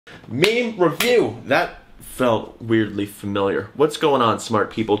Meme review. That felt weirdly familiar. What's going on, smart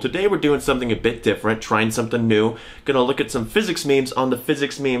people? Today we're doing something a bit different, trying something new. Gonna look at some physics memes on the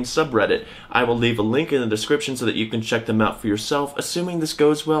physics memes subreddit. I will leave a link in the description so that you can check them out for yourself. Assuming this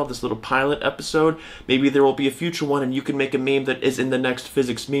goes well, this little pilot episode, maybe there will be a future one and you can make a meme that is in the next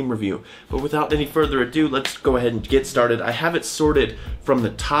physics meme review. But without any further ado, let's go ahead and get started. I have it sorted from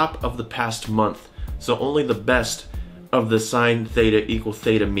the top of the past month, so only the best of the sine theta equal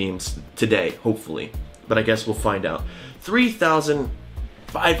theta memes today, hopefully. But I guess we'll find out.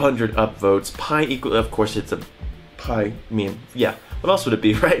 3,500 upvotes. Pi equal, of course it's a pi meme. Yeah, what else would it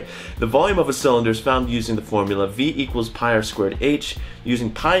be, right? The volume of a cylinder is found using the formula V equals pi r squared h.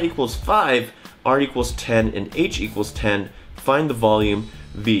 Using pi equals 5, r equals 10, and h equals 10. Find the volume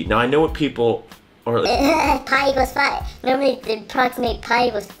V. Now I know what people are like, pi equals 5. Normally they approximate pi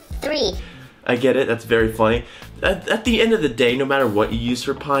equals 3. I get it, that's very funny. At the end of the day, no matter what you use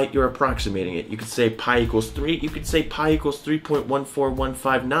for pi, you're approximating it. You could say pi equals 3, you could say pi equals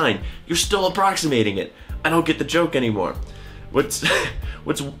 3.14159. You're still approximating it. I don't get the joke anymore. What's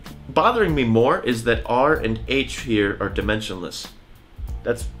bothering me more is that r and h here are dimensionless.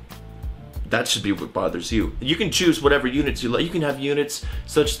 That should be what bothers you. You can choose whatever units you like. You can have units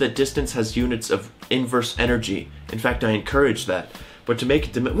such that distance has units of inverse energy. In fact, I encourage that. But to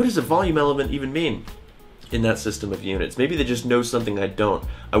make it, what does a volume element even mean in that system of units? Maybe they just know something I don't.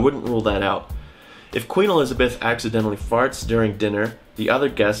 I wouldn't rule that out. If Queen Elizabeth accidentally farts during dinner, the other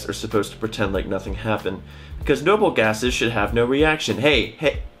guests are supposed to pretend like nothing happened, because noble gases should have no reaction.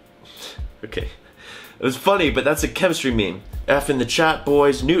 Hey. Okay. It was funny, but that's a chemistry meme. F in the chat,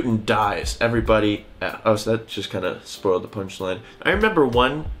 boys. Newton dies. Everybody. Oh, so that just kind of spoiled the punchline. I remember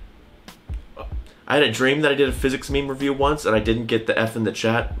I had a dream that I did a physics meme review once and I didn't get the F in the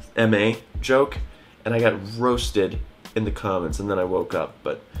chat, MA joke, and I got roasted in the comments and then I woke up.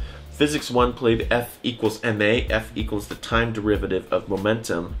 But physics 1 played F equals MA, F equals the time derivative of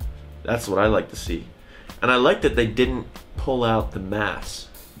momentum. That's what I like to see. And I like that they didn't pull out the mass,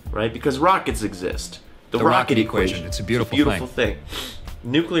 right? Because rockets exist. The rocket equation. It's a beautiful thing.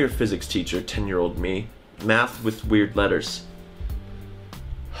 Nuclear physics teacher, 10-year-old me, math with weird letters.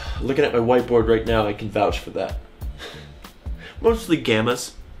 Looking at my whiteboard right now, I can vouch for that. Mostly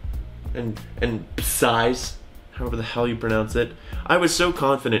gammas and psi's, however the hell you pronounce it. I was so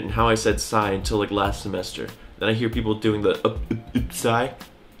confident in how I said psi until like last semester. Then I hear people doing the psi.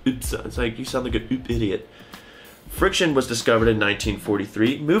 It's like, you sound like an idiot. Friction was discovered in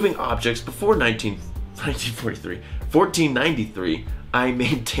 1943. Moving objects before 1493. I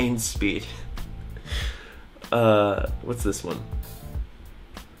maintained speed. What's this one?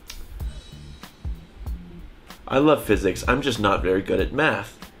 I love physics, I'm just not very good at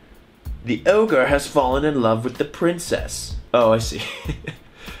math. The ogre has fallen in love with the princess. Oh, I see.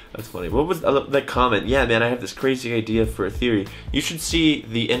 That's funny. What was that comment? Yeah, man, I have this crazy idea for a theory. You should see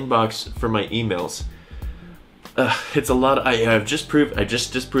the inbox for my emails. It's a lot. I've just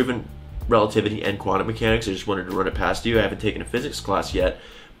disproven relativity and quantum mechanics. I just wanted to run it past you. I haven't taken a physics class yet,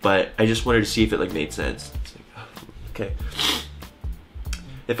 but I just wanted to see if it like made sense. It's like, okay.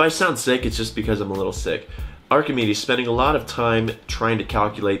 If I sound sick, it's just because I'm a little sick. Archimedes spending a lot of time trying to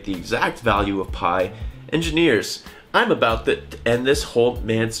calculate the exact value of pi. Engineers, I'm about to end this whole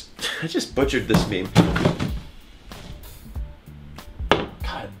man's... I just butchered this meme.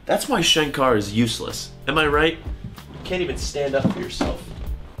 God, that's why Shankar is useless. Am I right? You can't even stand up for yourself.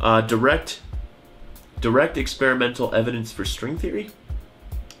 Direct experimental evidence for string theory?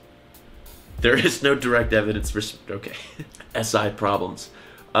 There is no direct evidence for... Okay. SI problems.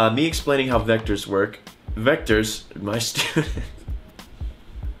 Me explaining how vectors work. Vectors, my student.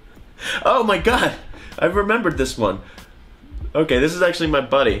 Oh my god, I've remembered this one. Okay, this is actually my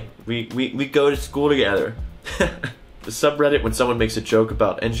buddy. We go to school together. The subreddit, when someone makes a joke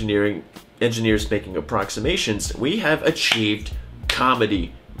about engineers making approximations, we have achieved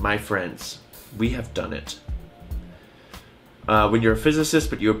comedy, my friends. We have done it. When you're a physicist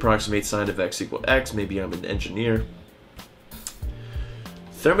but you approximate sine of x equal x, maybe I'm an engineer.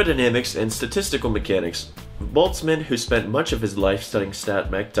 Thermodynamics and statistical mechanics. Boltzmann, who spent much of his life studying stat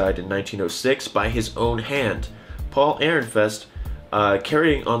mech, died in 1906 by his own hand. Paul Ehrenfest,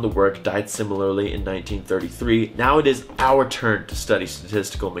 carrying on the work, died similarly in 1933. Now it is our turn to study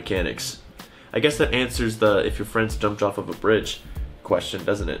statistical mechanics. I guess that answers the if your friends jumped off of a bridge question,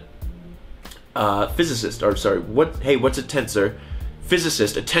 doesn't it? Physicist, or sorry, what's a tensor?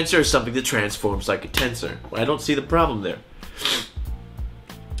 Physicist, a tensor is something that transforms like a tensor. Well, I don't see the problem there.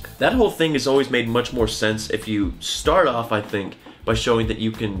 That whole thing has always made much more sense if you start off, I think, by showing that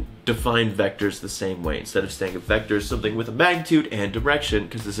you can define vectors the same way. Instead of saying a vector is something with a magnitude and direction,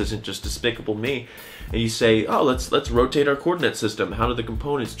 because this isn't just despicable me, and you say, oh, let's rotate our coordinate system. How do the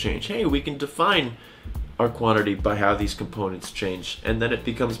components change? Hey, we can define our quantity by how these components change, and then it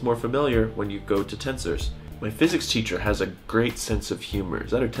becomes more familiar when you go to tensors. My physics teacher has a great sense of humor.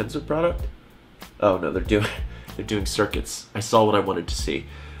 Is that a tensor product? Oh no, they're doing circuits. I saw what I wanted to see.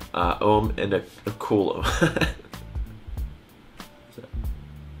 Ohm and a coulomb.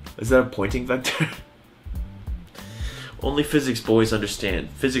 Is that a pointing vector? Only physics boys understand.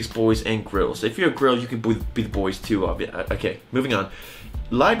 Physics boys and grills. If you're a grill, you can be the boys too, obviously. Okay, moving on.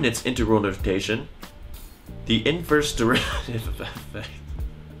 Leibniz integral notation. The inverse derivative of f.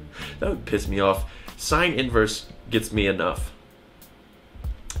 That would piss me off. Sine inverse gets me enough.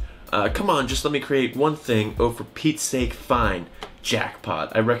 Come on, just let me create one thing. Oh, for Pete's sake, fine.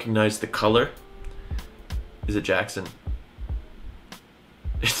 Jackpot. I recognize the color. Is it Jackson?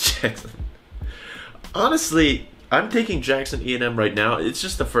 It's Jackson. Honestly, I'm taking Jackson E&M right now. It's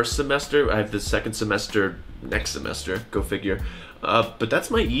just the first semester. I have the second semester next semester. Go figure. But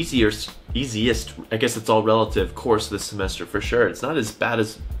that's my easiest, I guess it's all relative, course this semester for sure. It's not as bad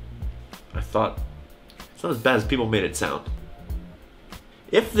as I thought. It's not as bad as people made it sound.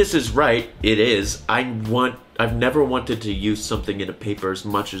 If this is right, it is. I've never wanted to use something in a paper as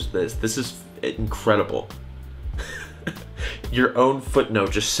much as this. This is incredible. Your own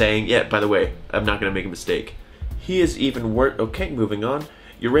footnote just saying, yeah, by the way, I'm not going to make a mistake. He is even worse. Okay, moving on.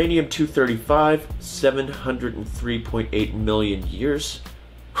 Uranium-235, 703.8 million years.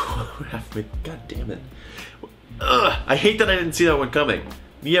 God damn it. Ugh, I hate that I didn't see that one coming.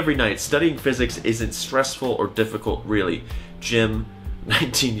 Me every night. Studying physics isn't stressful or difficult, really. Jim,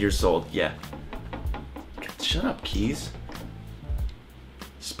 19 years old. Yeah. Shut up, Keys.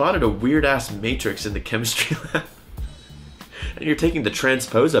 Spotted a weird-ass matrix in the chemistry lab. And you're taking the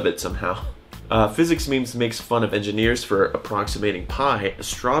transpose of it somehow. Physics memes makes fun of engineers for approximating pi.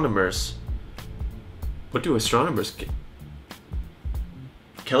 Astronomers... What do astronomers get?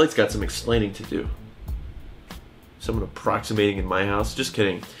 Kelly's got some explaining to do. Someone approximating in my house? Just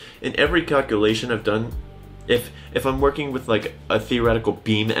kidding. In every calculation I've done, if I'm working with like a theoretical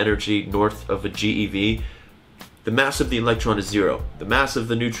beam energy north of a GeV, the mass of the electron is 0. The mass of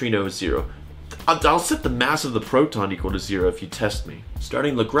the neutrino is 0. I'll set the mass of the proton equal to 0 if you test me.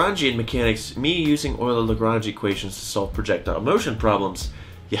 Starting Lagrangian mechanics, me using Euler-Lagrange equations to solve projectile motion problems.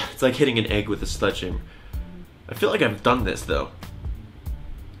 Yeah, it's like hitting an egg with a sledgehammer. I feel like I've done this though.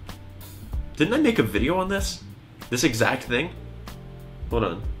 Didn't I make a video on this? This exact thing? Hold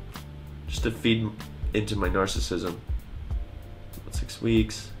on. Just to feed into my narcissism. 6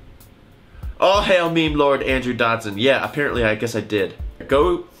 weeks. All hail meme lord Andrew Dotson. Yeah, apparently I guess I did.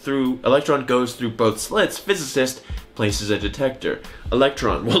 Electron goes through both slits. Physicist places a detector.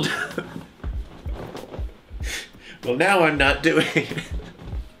 Electron will well, now I'm not doing it.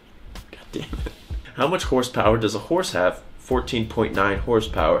 God damn it. How much horsepower does a horse have? 14.9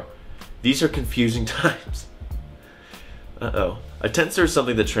 horsepower. These are confusing times. Uh-oh. A tensor is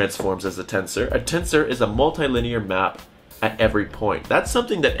something that transforms as a tensor. A tensor is a multilinear map at every point. That's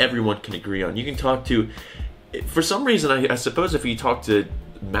something that everyone can agree on. You can talk to... For some reason, I suppose if you talk to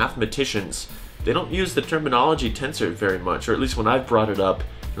mathematicians, they don't use the terminology tensor very much, or at least when I've brought it up,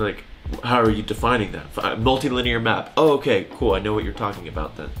 like, how are you defining that? Multilinear map. Oh, okay, cool, I know what you're talking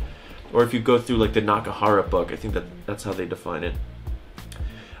about then. Or if you go through like the Nakahara book, I think that's how they define it.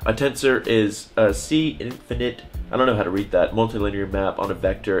 A tensor is a C infinite, I don't know how to read that, multilinear map on a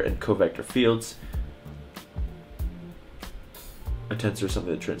vector and covector fields. A tensor is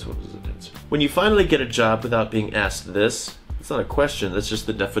something that transforms as a tensor. When you finally get a job without being asked this, it's not a question, that's just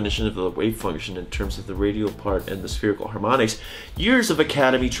the definition of the wave function in terms of the radial part and the spherical harmonics. Years of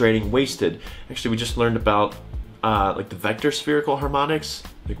academy training wasted. Actually, we just learned about like the vector spherical harmonics,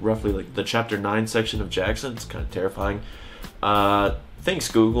 like roughly like the chapter 9 section of Jackson. It's kind of terrifying. Thanks,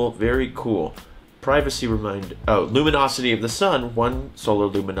 Google. Very cool. Privacy remind. Oh, luminosity of the sun, 1 solar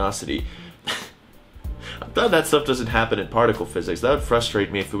luminosity. I thought that stuff doesn't happen in particle physics. That would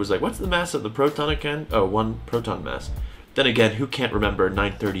frustrate me if it was like, what's the mass of the proton again? Oh, 1 proton mass. Then again, who can't remember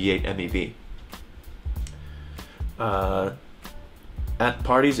 938 MeV? At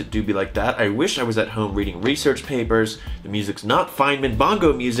parties, it do be like that. I wish I was at home reading research papers. The music's not Feynman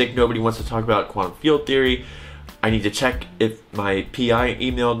bongo music. Nobody wants to talk about quantum field theory. I need to check if my PI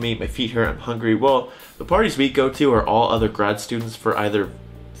emailed me. My feet hurt. I'm hungry. Well, the parties we go to are all other grad students for either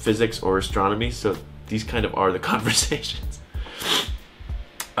physics or astronomy, so these kind of are the conversations.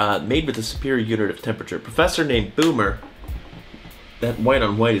 Made with a superior unit of temperature. Professor named Boomer. That white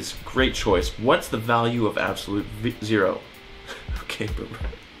on white is a great choice. What's the value of absolute 0? Okay, boomer.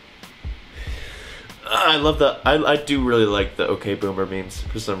 I love the. I do really like the okay boomer memes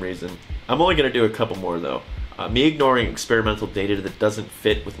for some reason. I'm only gonna do a couple more though. Me ignoring experimental data that doesn't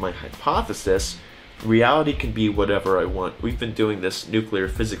fit with my hypothesis. Reality can be whatever I want. We've been doing this nuclear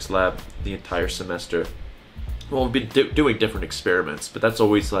physics lab the entire semester. Well, we've been doing different experiments, but that's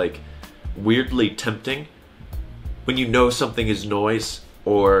always like weirdly tempting when you know something is noise,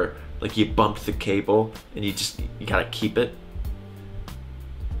 or like you bumped the cable and you gotta keep it.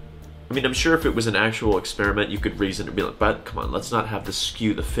 I mean, I'm sure if it was an actual experiment, you could reason to be like, but come on, let's not have this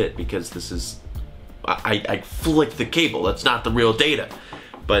skew the fit because this is, I flicked the cable, that's not the real data.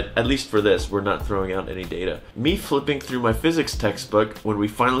 But at least for this, we're not throwing out any data. Me flipping through my physics textbook when we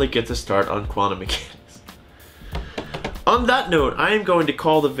finally get to start on quantum mechanics. On that note, I am going to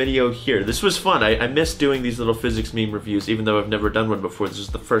call the video here. This was fun. I miss doing these little physics meme reviews, even though I've never done one before. This is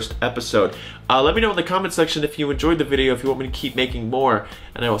the first episode. Let me know in the comment section if you enjoyed the video, if you want me to keep making more,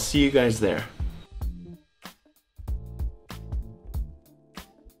 and I will see you guys there.